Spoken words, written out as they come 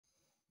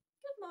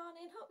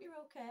morning, hope you're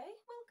okay.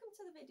 Welcome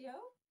to the video.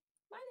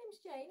 My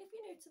name's Jane. If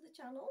you're new to the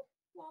channel,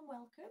 warm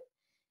welcome.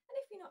 And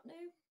if you're not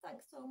new,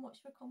 thanks so much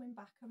for coming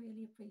back. I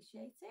really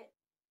appreciate it.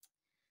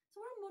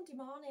 So we're on Monday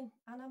morning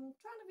and I'm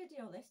trying to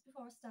video this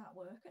before I start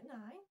work at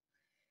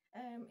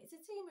 9. It's a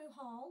Temu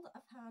haul that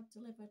I've had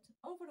delivered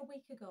over a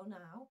week ago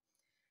now.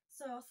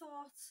 So I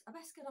thought I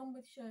best get on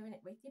with sharing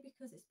it with you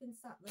because it's been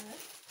sat there.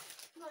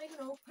 I've not even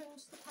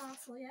opened the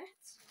parcel yet.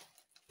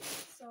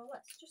 So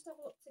let's just have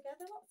a look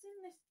together. What's in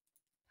this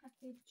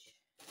package?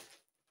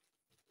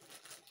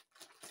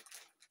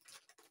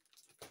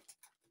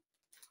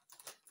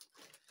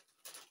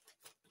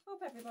 Hope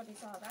everybody's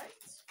alright.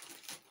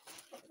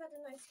 Hope you've had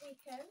a nice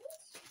weekend.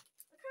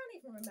 I can't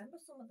even remember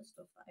some of the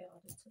stuff that I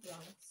ordered, to be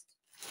honest.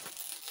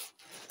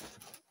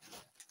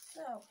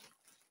 So,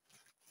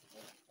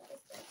 what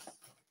is this?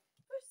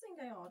 First thing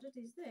I ordered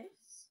is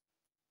this.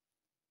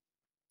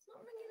 It's not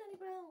ringing any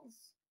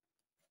bells.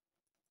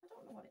 I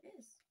don't know what it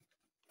is.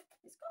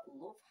 It's got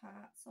love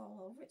hearts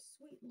all over it,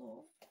 sweet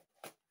love.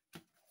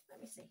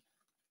 Let me see.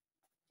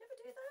 Do you ever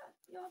do that?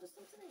 You order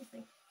something and you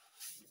think,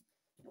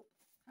 nope,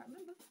 can't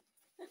remember.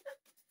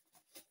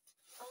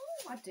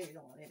 Oh, I do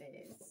know what it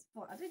is,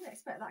 but I didn't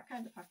expect that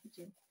kind of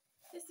packaging.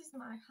 This is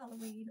my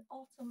Halloween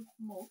autumn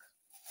mug.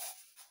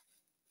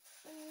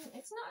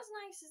 It's not as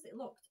nice as it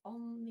looked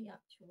on the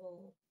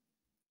actual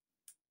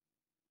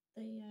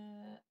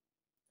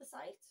the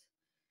site.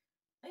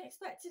 I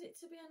expected it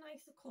to be a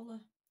nicer colour.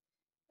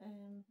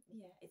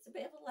 Yeah, it's a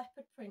bit of a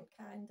leopard print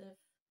kind of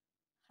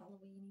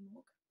Halloween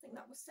mug. I think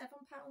that was £7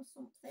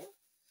 something,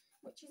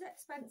 which is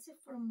expensive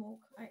for a mug.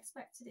 I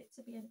expected it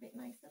to be a bit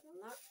nicer than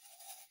that,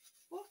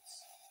 but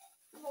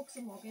the mug's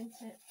a mug,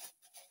 isn't it?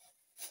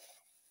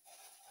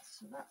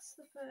 So that's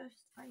the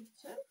first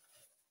item.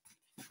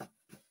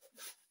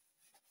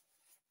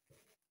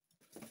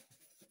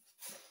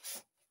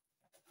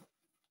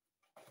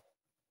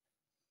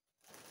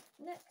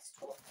 Next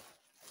up,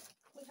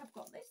 we have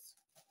got this.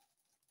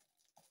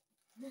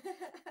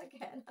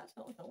 Again, I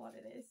don't know what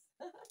it is.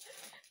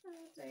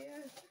 Oh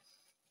dear.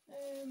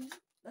 And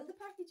the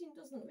packaging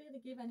doesn't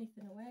really give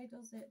anything away,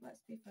 does it?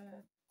 Let's be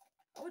fair.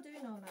 Oh, I do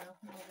know now.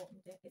 No, I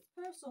opened it. It's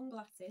pair of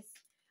sunglasses.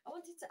 I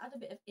wanted to add a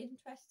bit of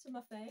interest to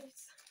my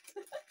face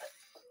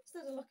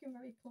instead of looking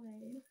very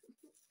plain.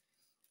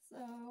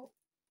 So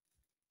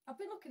I've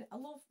been looking at.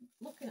 I love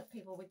looking at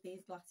people with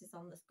these glasses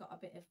on that's got a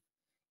bit of,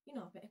 you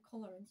know, a bit of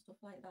colour and stuff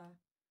like that.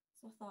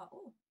 So I thought,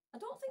 oh, I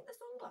don't think they're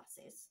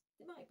sunglasses.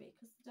 They might be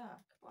because they're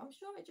dark, but I'm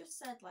sure it just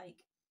said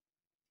like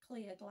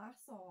clear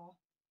glass or,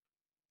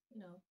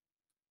 you know.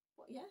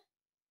 But yeah,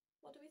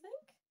 what do we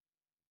think?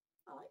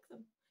 I like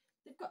them.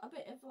 They've got a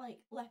bit of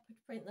like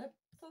leopard print. They're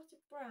sort of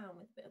brown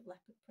with a bit of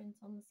leopard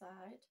print on the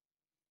side.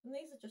 And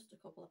these are just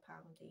a couple of £1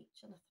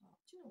 each. And I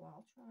thought, do you know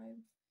what, I'll try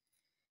them.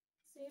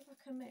 See if I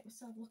can make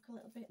myself look a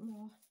little bit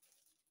more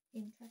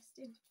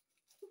interesting.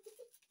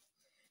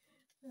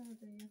 Oh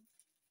dear.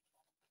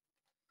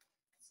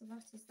 So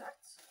that is that.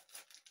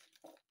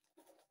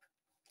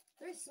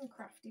 There is some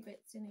crafty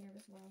bits in here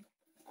as well.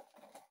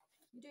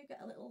 You do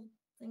get a little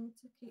thing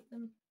to keep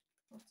them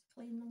or to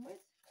clean them with.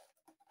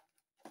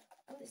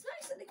 And it's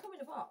nice that they come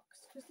in a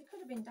box because they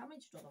could have been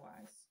damaged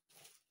otherwise.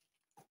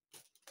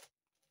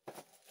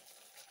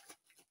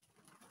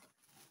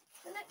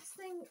 The next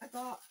thing I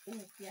got,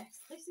 oh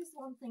yes, this is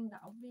one thing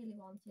that I really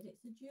wanted.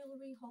 It's a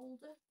jewellery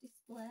holder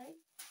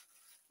display.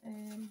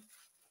 Because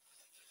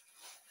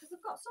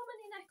I've got so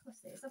many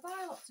necklaces. I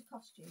buy lots of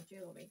costume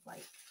jewellery,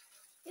 like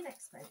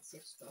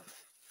inexpensive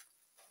stuff.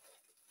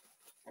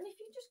 And if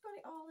you just got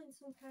it all in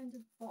some kind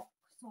of box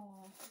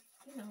or,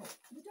 you know,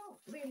 you don't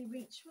really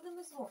reach for them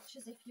as much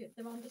as if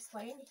they're on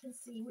display and you can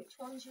see which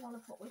ones you want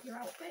to put with your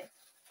outfit.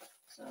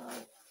 So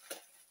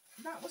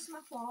that was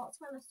my thoughts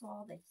when I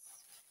saw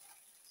this.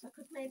 So I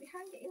could maybe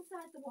hang it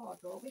inside the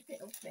wardrobe if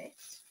it'll fit.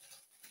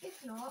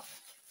 If not,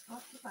 I'll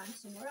have to find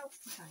somewhere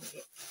else to hang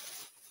it.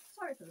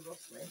 Sorry for the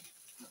rustling.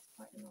 That's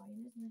quite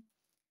annoying, isn't it?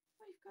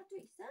 Oh, you've got to do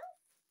it yourself?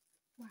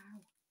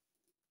 Wow.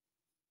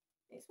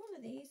 It's one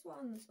of these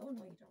ones. Oh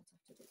no, you don't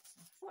have to do it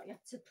yourself. I thought you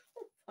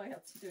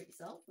had to do it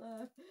yourself.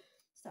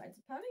 Starting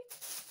to panic.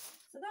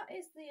 So that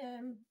is the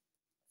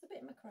it's a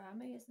bit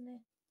macrame, isn't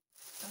it?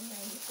 And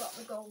then you've got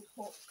the gold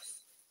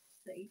hooks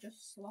that you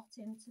just slot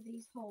into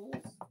these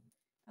holes,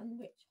 and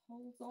which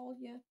holds all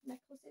your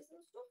necklaces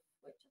and stuff,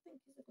 which I think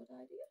is a good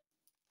idea.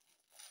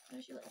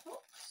 There's your little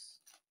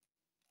hooks.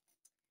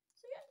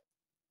 So yeah,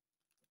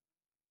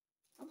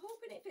 I'm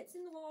hoping it fits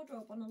in the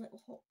wardrobe on a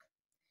little hook.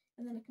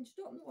 And then I can just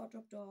open the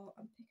wardrobe door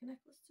and pick a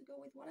necklace to go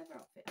with whatever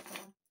outfit I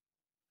wear.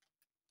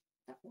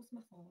 That was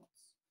my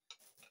thoughts.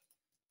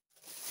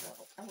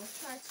 So I will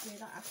try to do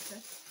that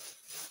after.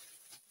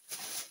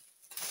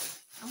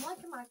 I'm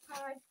like a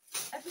magpie.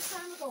 Every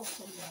time I go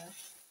somewhere,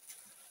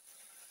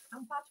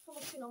 I'm bad for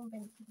looking on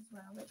Vinted as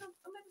well. If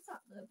I'm ever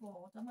sat there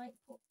bored, I might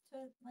put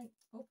to like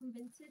open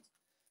Vinted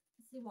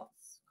and see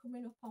what's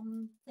coming up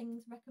on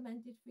things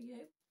recommended for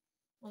you.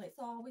 Well, it's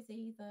always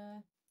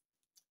either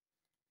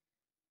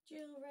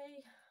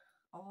jewellery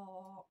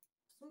or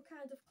some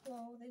kind of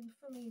clothing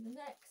from either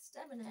Next,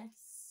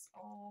 M&S,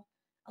 or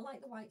I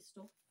like the white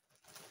stuff.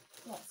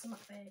 Lots of my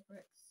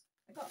favourites.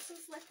 I got some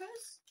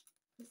slippers.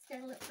 It's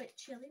getting a little bit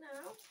chilly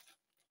now.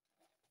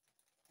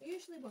 I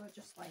usually wear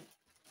just like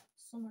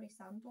summery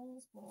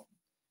sandals, but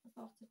I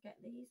thought I'd get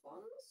these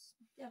ones.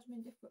 They had them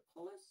in different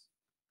colours.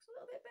 It's a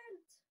little bit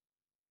bent.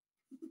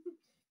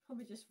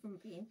 Probably just from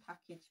being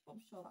packaged, but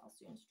I'm sure that'll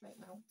soon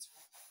straighten out.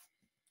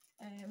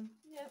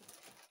 Yep,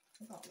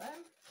 I got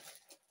them.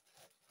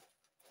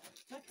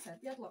 Like I said,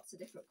 they had lots of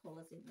different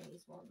colours in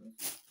these ones.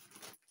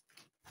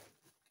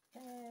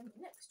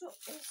 Next up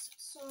is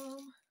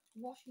some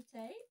washi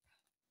tape.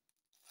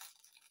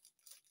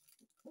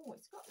 Oh,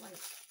 it's got like,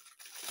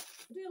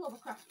 I do love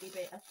a crafty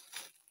bit of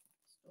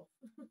stuff.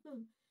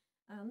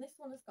 And this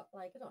one has got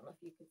like, I don't know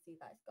if you can see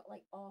that, it's got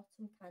like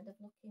autumn kind of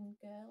looking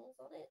girls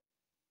on it.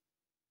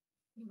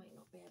 You might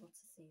not be able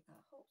to see that,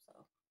 I hope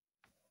so.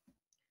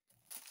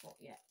 But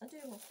yeah, I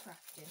do love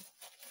crafting.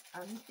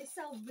 And they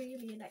sell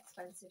really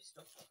inexpensive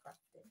stuff for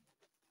crafting.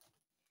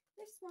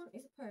 This one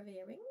is a pair of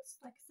earrings,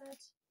 like I said,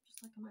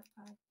 just like a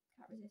magpie,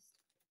 can't resist.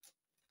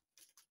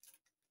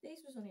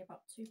 These was only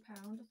about £2,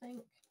 I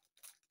think.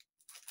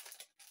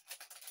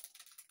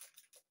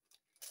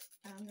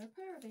 And they're a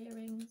pair of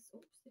earrings.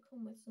 Oops, they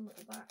come with some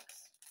little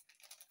backs.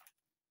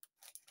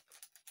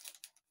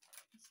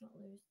 Let's not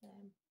lose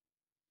them.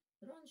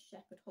 They're on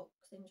shepherd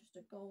hooks in just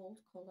a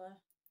gold colour.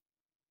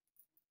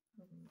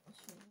 I'll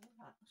show you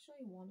that. I'll show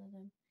you one of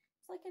them.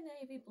 It's like a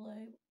navy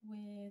blue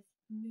with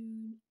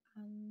moon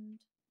and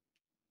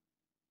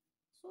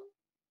sun.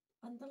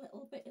 And the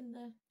little bit in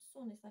the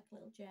sun is like a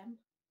little gem,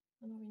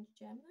 an orange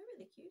gem. They're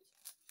really cute.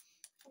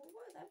 I will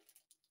wear them.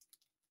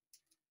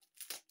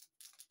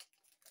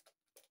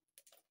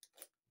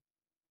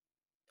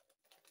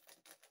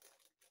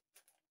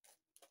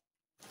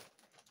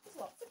 There's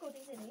lots of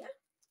goodies in here.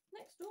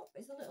 Next up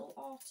is a little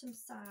autumn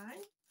sign.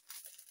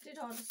 I did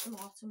order some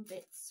autumn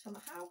bits for my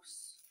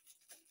house.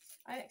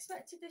 I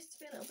expected this to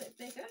be a little bit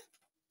bigger,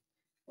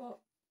 but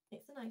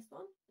it's a nice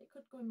one. It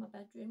could go in my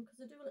bedroom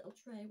because I do a little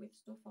tray with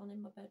stuff on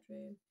in my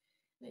bedroom.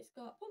 And it's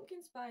got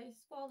pumpkin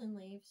spice, falling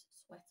leaves,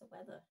 sweater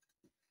weather.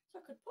 So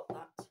I could put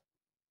that.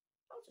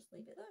 I'll just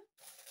leave it there.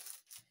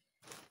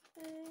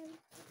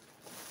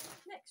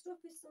 Next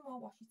up is some more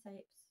washi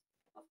tapes,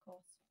 of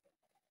course.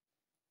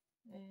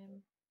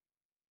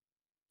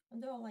 And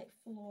they're all like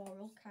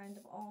floral kind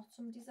of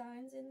autumn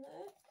designs in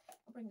there.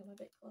 I'll bring them a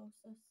bit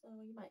closer so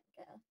you might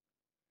get a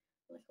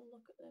little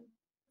look at them.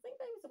 I think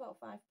they was about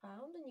 £5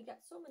 and you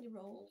get so many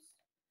rolls.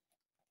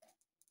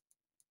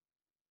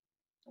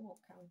 I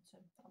won't count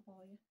them, that'll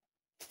bore you.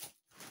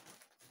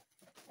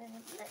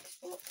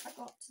 Next up I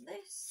got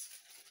this.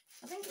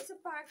 I think it's a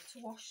bag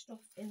to wash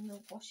stuff in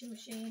the washing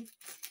machine.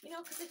 You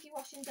know, because if you're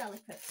washing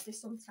delicates, they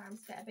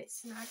sometimes get a bit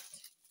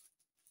snagged.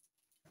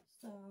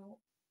 So,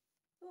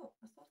 oh,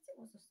 I thought it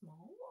was a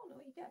small one.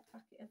 Oh, you get a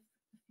packet of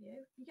a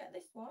few. You get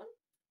this one.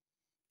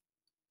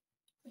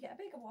 You get a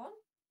bigger one.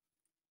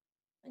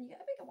 And you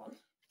get a bigger one.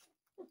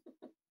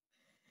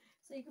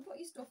 So you can put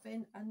your stuff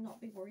in and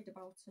not be worried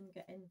about them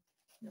getting,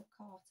 you know,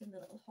 caught in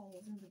the little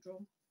holes in the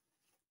drum.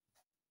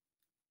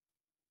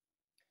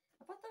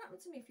 I've had that happen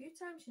to me a few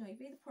times, you know.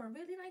 You've either put a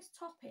really nice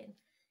top in,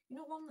 you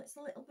know, one that's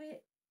a little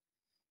bit,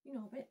 you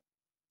know, a bit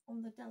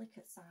on the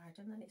delicate side,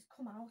 and then it's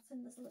come out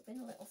and there's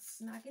been a little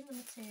snag in the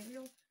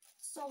material.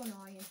 So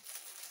annoying.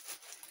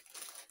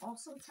 Or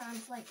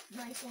sometimes like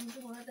nice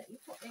underwear that you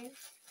put in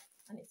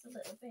and it's a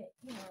little bit,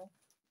 you know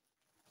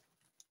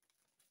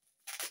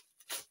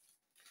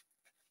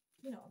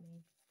what I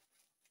mean.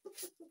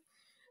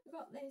 I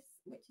got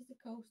this, which is a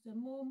coaster.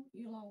 Mum,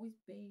 you'll always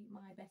be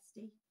my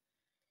bestie.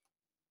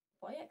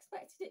 But I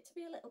expected it to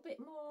be a little bit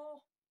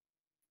more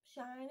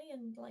shiny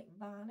and like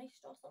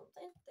varnished or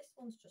something. This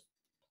one's just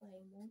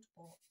plain wood,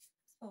 but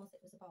I suppose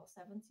it was about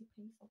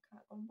 70p, so I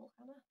can't grumble,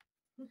 can I?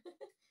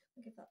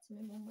 I'll give that to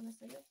my mum when I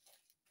see her.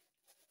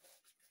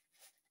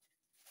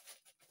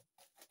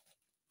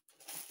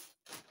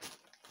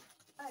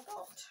 I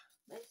got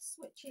this,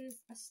 which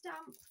is a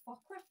stamp for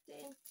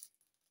crafting,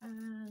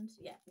 and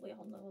yeah, we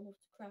all know I love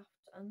to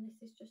craft, and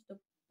this is just a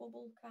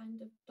bubble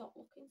kind of dot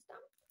looking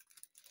stamp.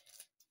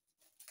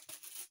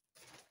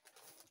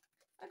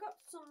 I got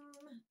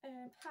some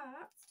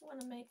hearts when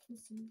I'm making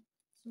some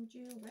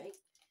jewellery,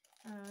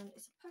 and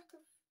it's a pack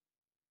of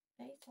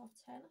 8 or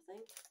 10, I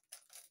think.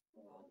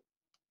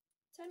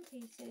 10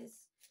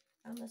 pieces,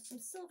 and there's some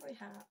silvery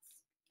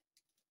hearts.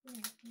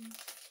 Let's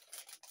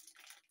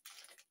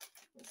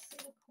see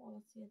the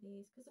quality of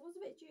these, because I was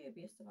a bit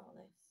dubious about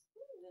this.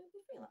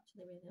 They feel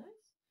actually really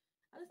nice,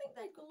 and I think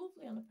they'd go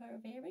lovely on a pair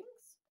of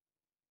earrings.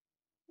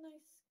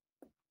 Nice,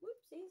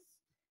 whoopsies,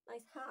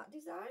 nice heart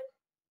design.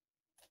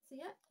 So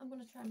yeah, I'm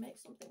going to try and make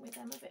something with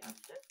them a bit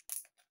after.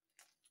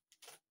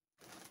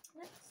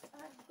 Next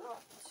I've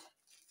got this.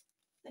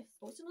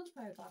 Oh, it's another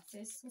pair of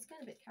glasses. I was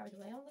getting a bit carried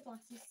away on the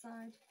glasses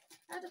side.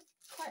 I had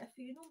quite a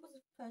few numbers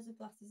of pairs of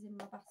glasses in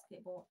my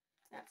basket, but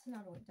I had to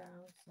narrow it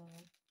down. So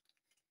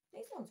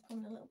these ones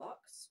come in a little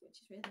box, which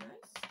is really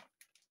nice.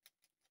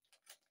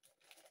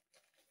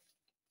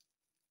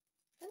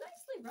 They're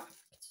nicely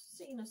wrapped,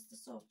 seeing as they're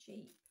so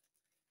cheap.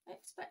 I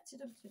expected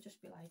them to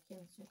just be like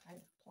in some kind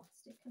of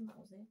plastic, and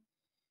that was it.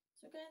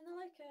 So again, they're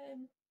like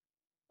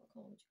what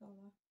colour would you call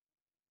that?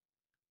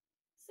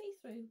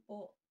 See-through,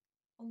 but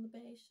on the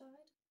beige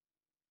side.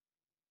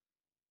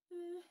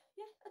 Yeah,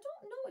 I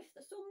don't know if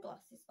the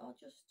sunglasses are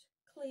just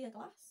clear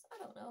glass. I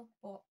don't know,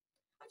 but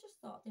I just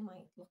thought they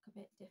might look a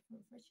bit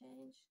different for a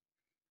change.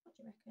 What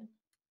do you reckon?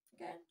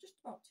 Again, just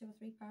about £2 or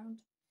 £3.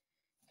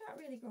 Can't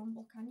really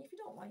grumble, can you? If you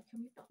don't like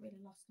them, you've not really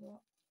lost a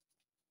lot.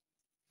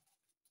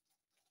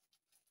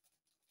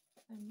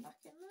 Put them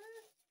back in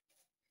there.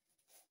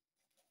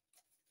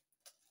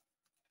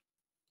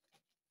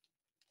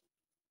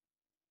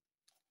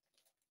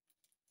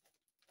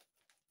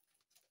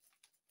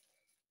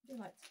 I do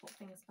like to put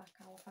things back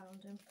how I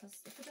found them,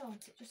 because if I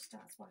don't, it just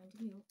starts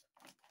winding me up.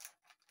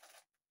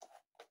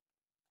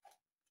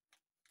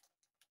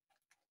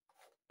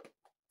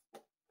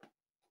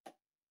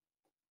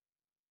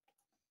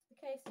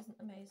 The case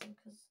isn't amazing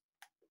because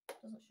it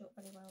doesn't show up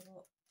very well,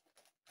 but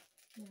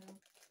you know,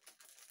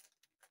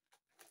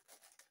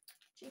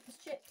 cheap as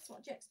chips,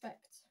 what do you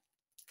expect?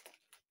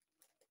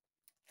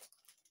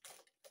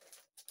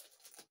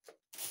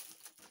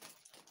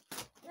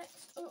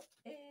 Next up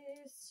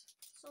is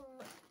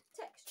some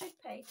textured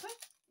paper,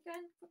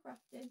 again for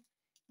crafting.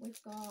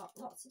 We've got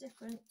lots of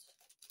different,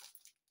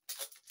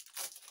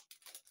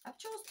 I've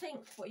chose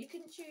pink, but you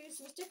can choose,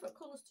 there's different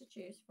colours to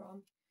choose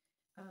from,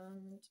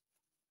 and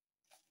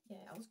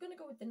yeah, I was going to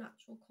go with the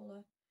natural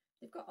colour.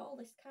 They've got all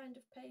this kind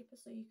of paper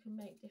so you can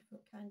make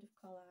different kind of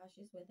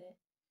collages with it.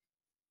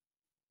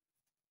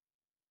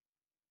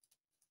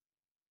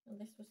 And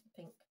this was the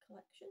pink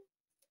collection.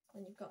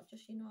 Then you've got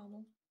just your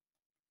normal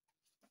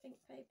pink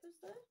papers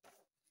there.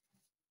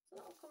 So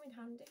that'll come in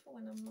handy for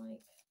when I'm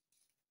like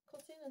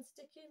cutting and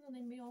sticking and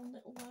in my own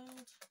little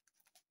world.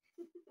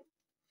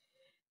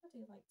 I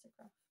do like to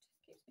craft.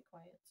 Keeps me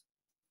quiet.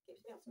 Keeps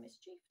me out of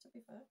mischief, to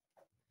be fair.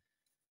 I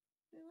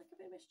do like a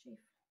bit of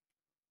mischief.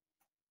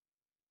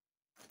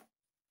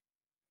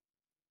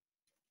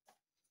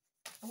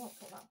 I won't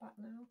put that back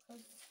now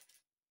because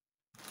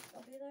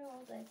I'll be there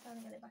all day trying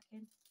to get it back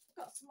in.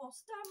 I've got some more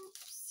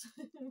stamps.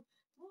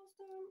 More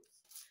stamps,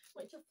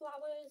 which are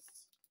flowers.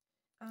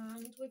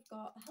 And we've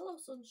got Hello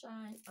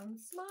Sunshine and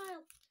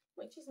Smile,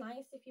 which is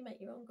nice if you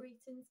make your own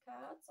greetings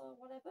cards or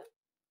whatever.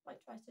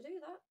 Might try to do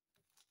that.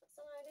 That's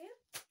an idea.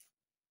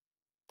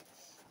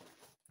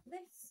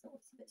 This, oh,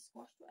 it's a bit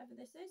squashed, whatever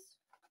this is.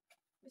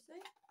 You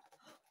see?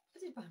 I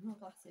did buy more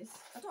glasses.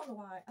 I don't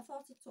know why. I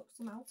thought I took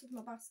some out of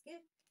my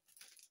basket.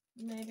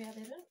 Maybe I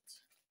didn't.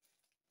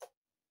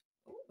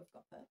 Oh, we've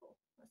got purple.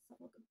 Let's have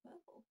a look at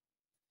purple.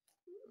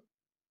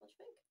 What do you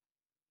think?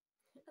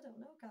 I don't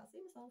know. Can't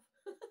see myself.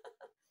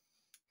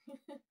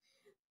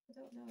 I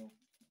don't know.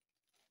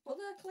 Well,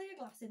 they're clear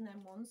glass in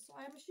them ones, so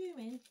I'm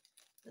assuming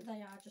that they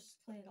are just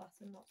clear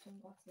glass and not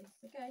sunglasses.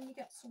 Again, you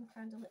get some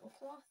kind of little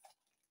cloth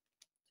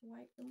to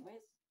wipe them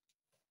with,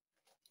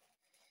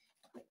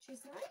 which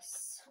is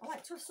nice. I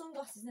like to have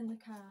sunglasses in the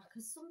car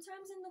because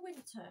sometimes in the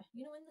winter,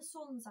 you know, when the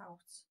sun's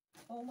out,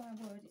 oh my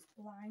word, it's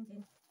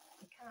blinding.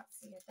 You can't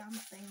see a damn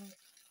thing.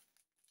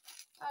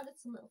 I added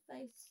some little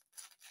face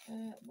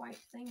wipe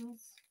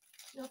things,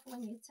 you know, for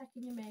when you're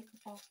taking your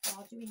makeup off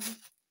or doing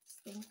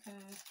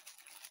skincare.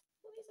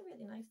 Well, these are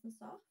really nice and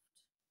soft.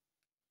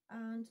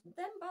 And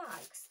them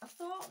bags, I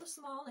thought the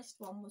smallest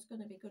one was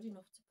going to be good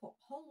enough to put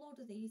a whole load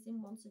of these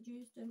in once I'd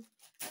used them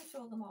and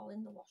throw them all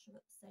in the washer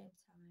at the same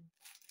time.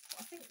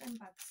 But I think them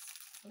bags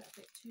are a little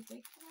bit too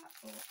big for that,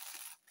 but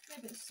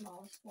maybe the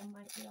smallest one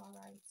might be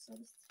alright. So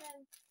there's 10,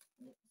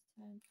 I think there's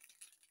 10.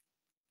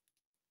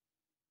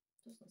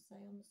 Doesn't say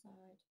on the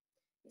side.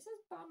 It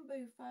says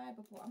bamboo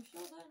fibre, but I'm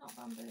sure they're not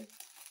bamboo.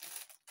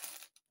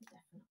 They're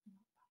definitely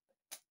not bamboo.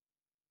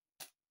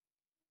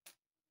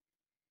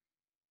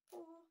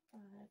 4,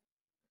 5,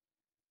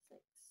 6,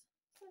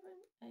 7,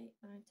 8,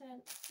 9,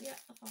 10. Yeah,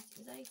 I thought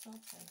it was 8 or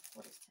 10.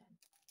 What is 10?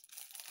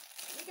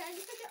 Again,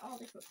 you can get all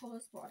different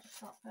colours, but I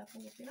just thought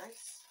purple would be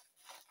nice.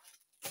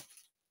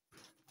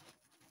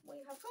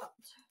 We have got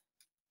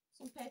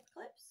some paper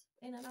clips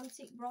in an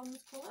antique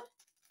bronze colour.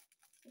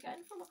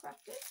 Again, from a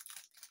crafting.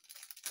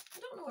 I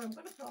don't know where I'm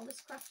going to put all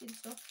this crafting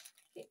stuff.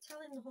 I keep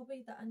telling the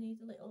hubby that I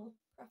need a little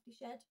crafty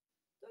shed.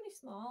 They're only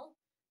small,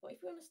 but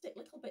if you want to stick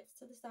little bits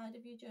to the side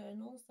of your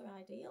journals, they're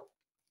ideal.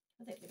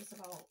 I think it was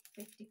about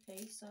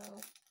 50p, so,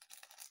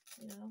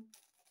 you know,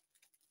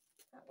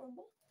 can't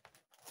grumble.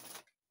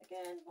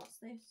 Again, what's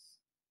this?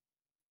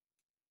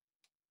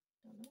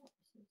 Don't know what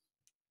this is.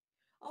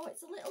 Oh,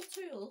 it's a little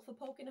tool for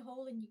poking a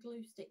hole in your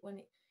glue stick when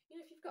it, you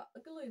know, if you've got a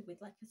glue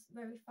with like a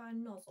very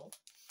fine nozzle,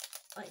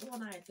 like the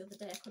one I had the other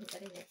day, I couldn't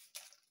get in it.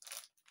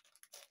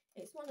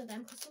 It's one of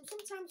them because I'm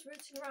sometimes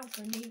rooting around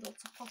for a needle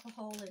to pop a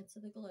hole into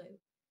the glue,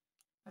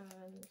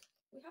 and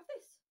we have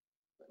this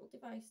little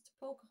device to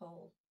poke a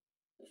hole,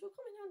 which will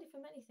come in handy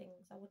for many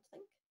things, I would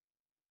think.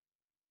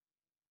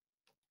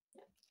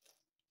 Yeah,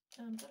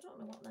 and I don't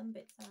know what them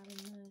bits are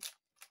in there.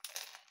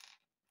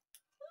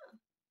 Ah,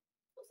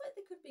 looks like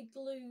they could be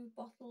glue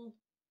bottle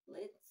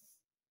lids.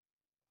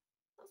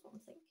 That's what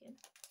I'm thinking.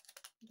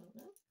 I don't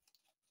know.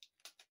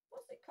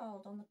 What's it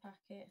called on the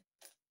packet?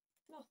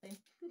 Nothing.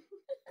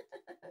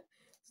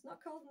 It's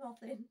not called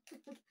nothing.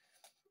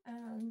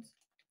 And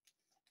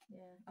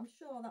yeah, I'm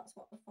sure that's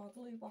what they're for,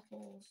 glue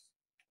bottles.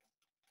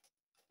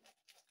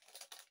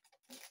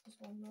 There's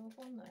one robe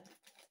on there.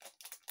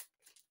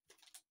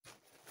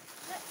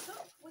 Next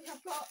up, we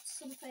have got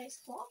some face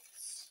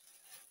cloths.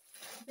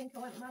 I think I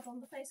went mad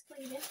on the face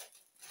cleaning.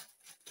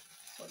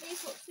 But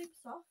these look super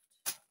soft.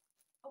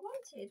 I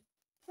wanted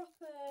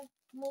proper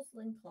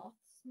muslin cloths.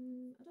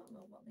 I don't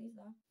know what these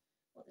are,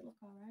 but they look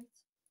alright.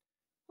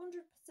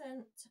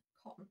 100%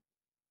 cotton,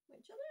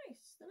 which are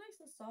nice. They're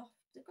nice and soft.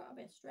 They've got a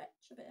bit of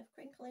stretch, a bit of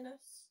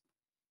crinkliness.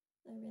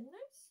 They're really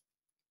nice.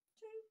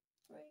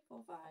 2,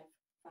 3, 4,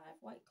 5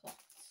 white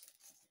cloths.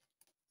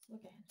 So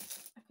again,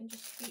 I can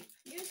just keep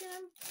using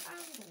them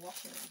and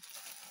washing them.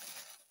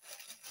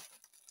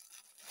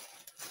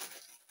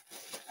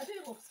 I do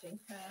love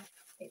skincare.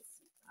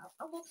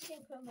 I love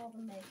skincare more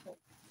than makeup,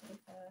 to be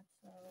fair.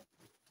 So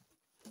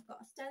I've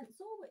got a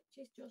stencil, which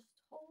is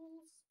just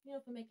holes, you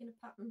know, for making a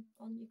pattern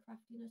on your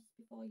craftiness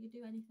before you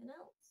do anything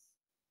else.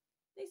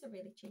 These are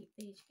really cheap.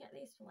 These, you get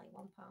these for like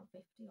 £1.50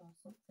 or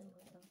something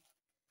like that.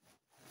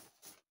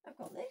 I've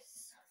got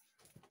this.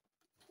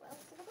 What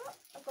else have I got?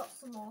 I've got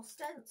some more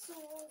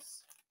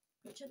stencils,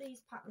 which are these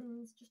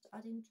patterns just to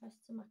add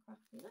interest to my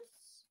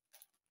craftiness.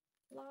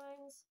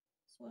 Lines,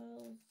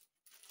 swirls.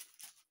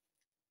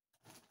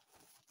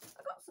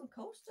 I got some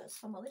coasters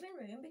for my living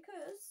room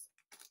because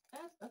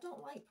I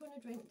don't like putting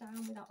a drink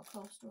down without a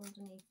coaster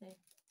underneath it,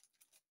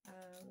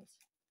 and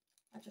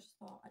I just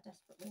thought I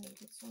desperately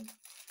needed some.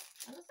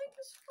 And I think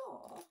there's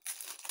 4.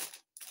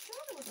 I'm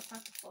sure there was a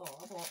pack of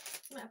 4, but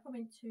they might have come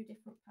in 2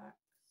 different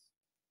packs.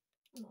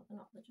 Oh, no, they're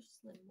not, they're just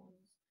slim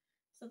ones.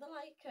 So they're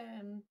like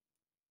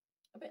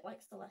a bit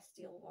like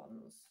celestial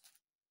ones,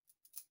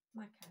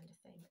 my kind of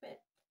thing, a bit,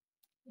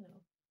 you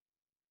know.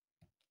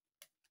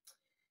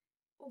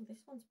 Oh,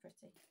 this one's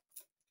pretty.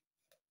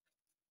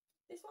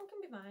 This one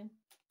can be mine.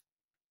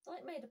 It's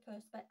like made of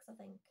perspex, I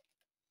think.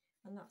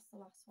 And that's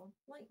the last one.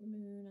 Like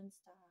moon and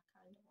star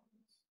kind of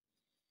ones.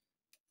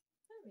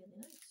 They're really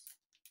nice.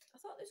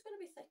 I thought they was going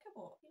to be thicker,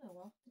 but you know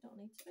what? They don't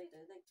need to be,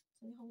 do they?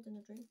 So you're holding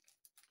a drink.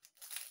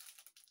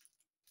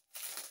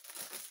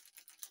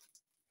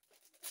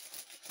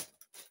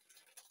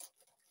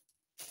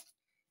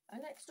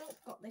 And next up,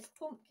 got this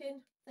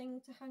pumpkin thing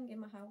to hang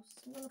in my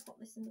house. I'm going to put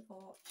this in the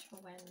porch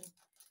for when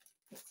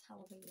it's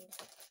Halloween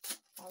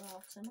or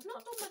autumn. I've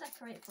not done my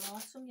decorate for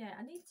autumn yet.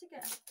 I need to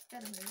get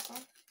a move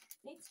on.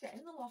 I need to get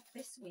in the loft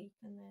this week,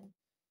 and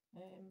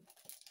then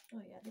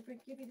oh yeah, they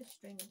give you the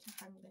string to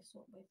hang this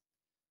up with.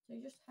 So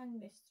you just hang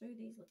this through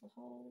these little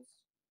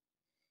holes.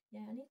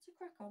 Yeah, I need to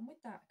crack on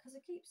with that because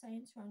I keep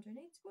saying to Andrew,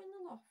 I need to go in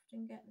the loft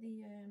and get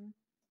the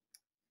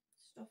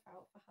stuff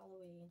out for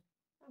Halloween.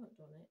 I haven't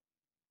done it.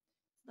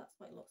 So that's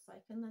what it looks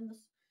like. And then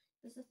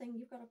there's a thing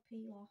you've got to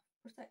peel off,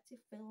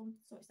 protective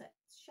film, so it's that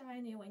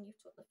shinier when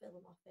you've took the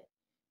film off it.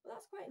 But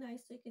that's quite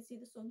nice, so you can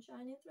see the sun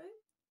shining through.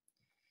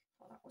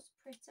 Thought that was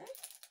pretty.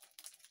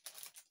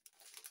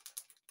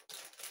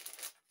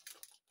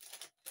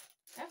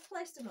 I've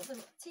placed another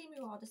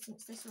Temu order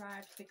since this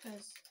arrived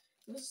because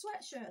there was a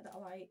sweatshirt that I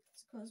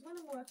liked. Because when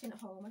I'm working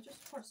at home, I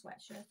just put a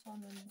sweatshirt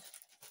on, and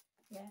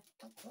yeah,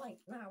 like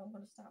now I'm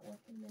going to start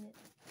working in a minute.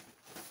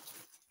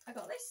 I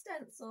got this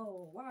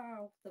stencil.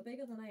 Wow, they're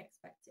bigger than I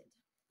expected.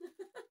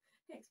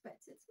 I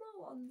expected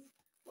small ones,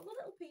 but the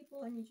little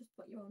people, and you just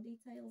put your own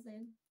details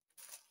in.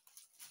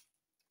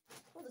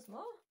 Oh, there's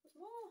more. There's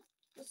more.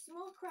 There's some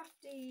more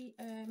crafty,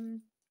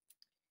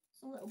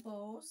 some little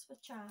bows for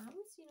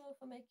charms, you know,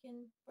 for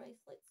making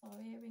bracelets or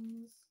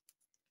earrings.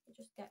 You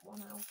just get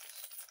one out.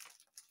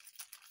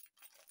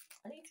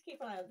 I need to keep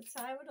an eye on the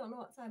time. I don't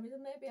know what time it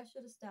is. Maybe I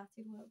should have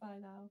started work by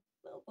now.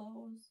 Little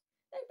bows.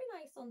 They'd be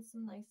nice on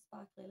some nice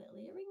sparkly little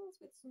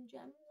earrings with some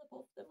gems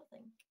above them, I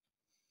think.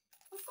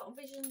 I've got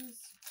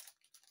visions.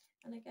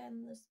 And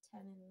again, there's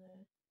 10 in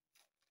there.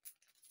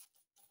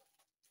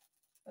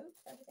 Oops,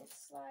 everything's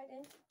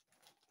sliding.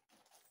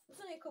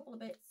 There's only a couple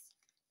of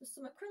bits. There's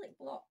some acrylic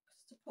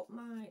blocks to put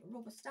my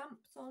rubber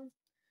stamps on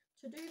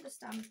to do the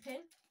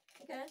stamping.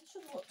 Again,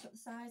 should have looked at the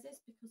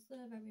sizes because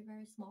they're very,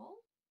 very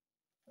small.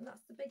 And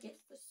that's the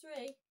biggest. There's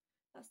 3.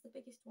 That's the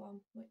biggest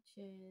one, which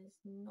is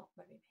not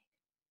very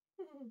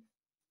big.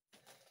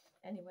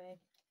 Anyway,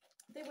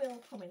 they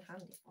will come in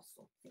handy for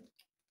something.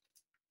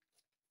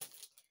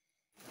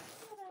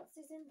 What else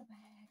is in the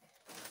bag?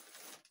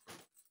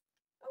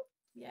 Oh,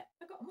 yeah,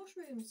 I got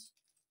mushrooms.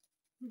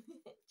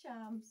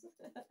 Charms.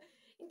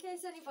 In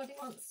case anybody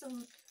wants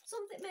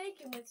something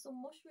making with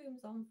some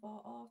mushrooms on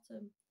for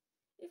autumn.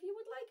 If you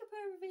would like a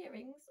pair of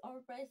earrings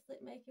or a bracelet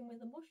making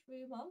with a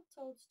mushroom on,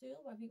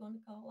 toadstool, whatever you're going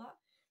to call that,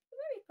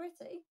 they're very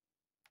pretty.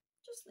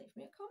 Just leave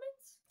me a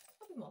comment.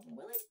 I'll be more than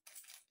willing.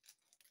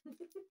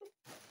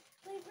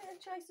 Leave me a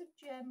choice of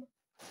gem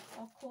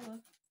or colour.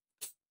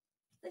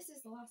 This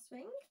is the last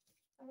thing.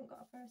 I haven't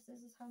got a pair of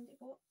scissors handy,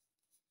 but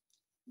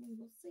we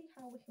will see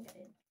how we can get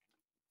in.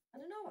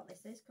 And I know what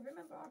this is, because I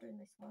remember ordering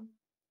this one.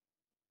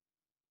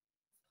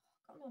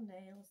 Got no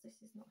nails, this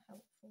is not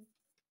helpful.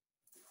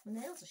 My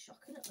nails are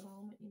shocking at the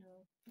moment, you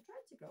know. I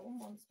tried to grow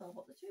them one spell,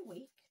 but they're too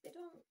weak. They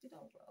don't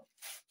grow.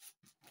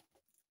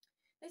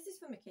 This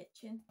is for my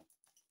kitchen.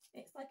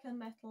 It's like a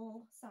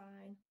metal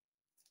sign.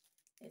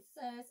 It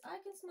says,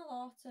 I can smell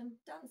autumn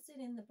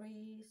dancing in the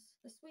breeze,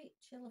 the sweet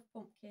chill of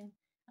pumpkin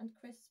and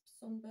crisp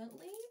sunburnt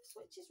leaves,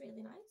 which is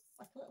really nice.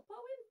 It's like a little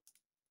poem.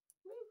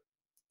 Woo.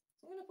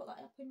 So I'm going to put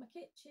that up in my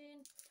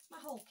kitchen. My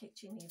whole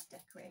kitchen needs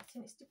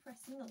decorating. It's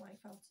depressing the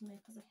life out of me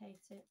because I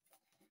hate it.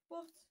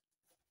 But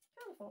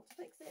can't afford to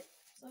fix it,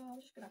 so I'm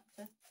just going to have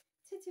to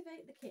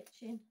titivate the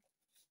kitchen.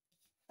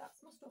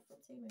 That's my stuff from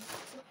Temu.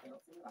 Nothing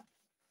else in the back.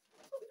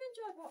 Hope you've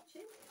enjoyed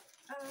watching,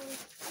 and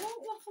I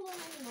won't waffle on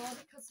anymore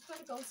because I've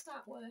got to go and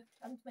start work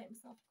and make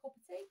myself a cup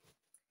of tea.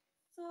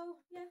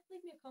 So yeah,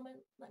 leave me a comment,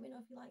 let me know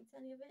if you liked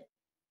any of it,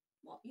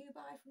 what you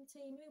buy from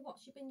Temu,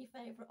 what's been your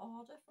favourite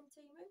order from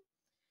Temu.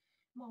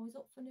 I'm always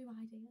up for new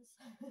ideas.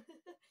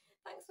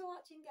 Thanks for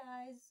watching,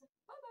 guys.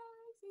 Bye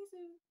bye, see you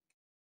soon.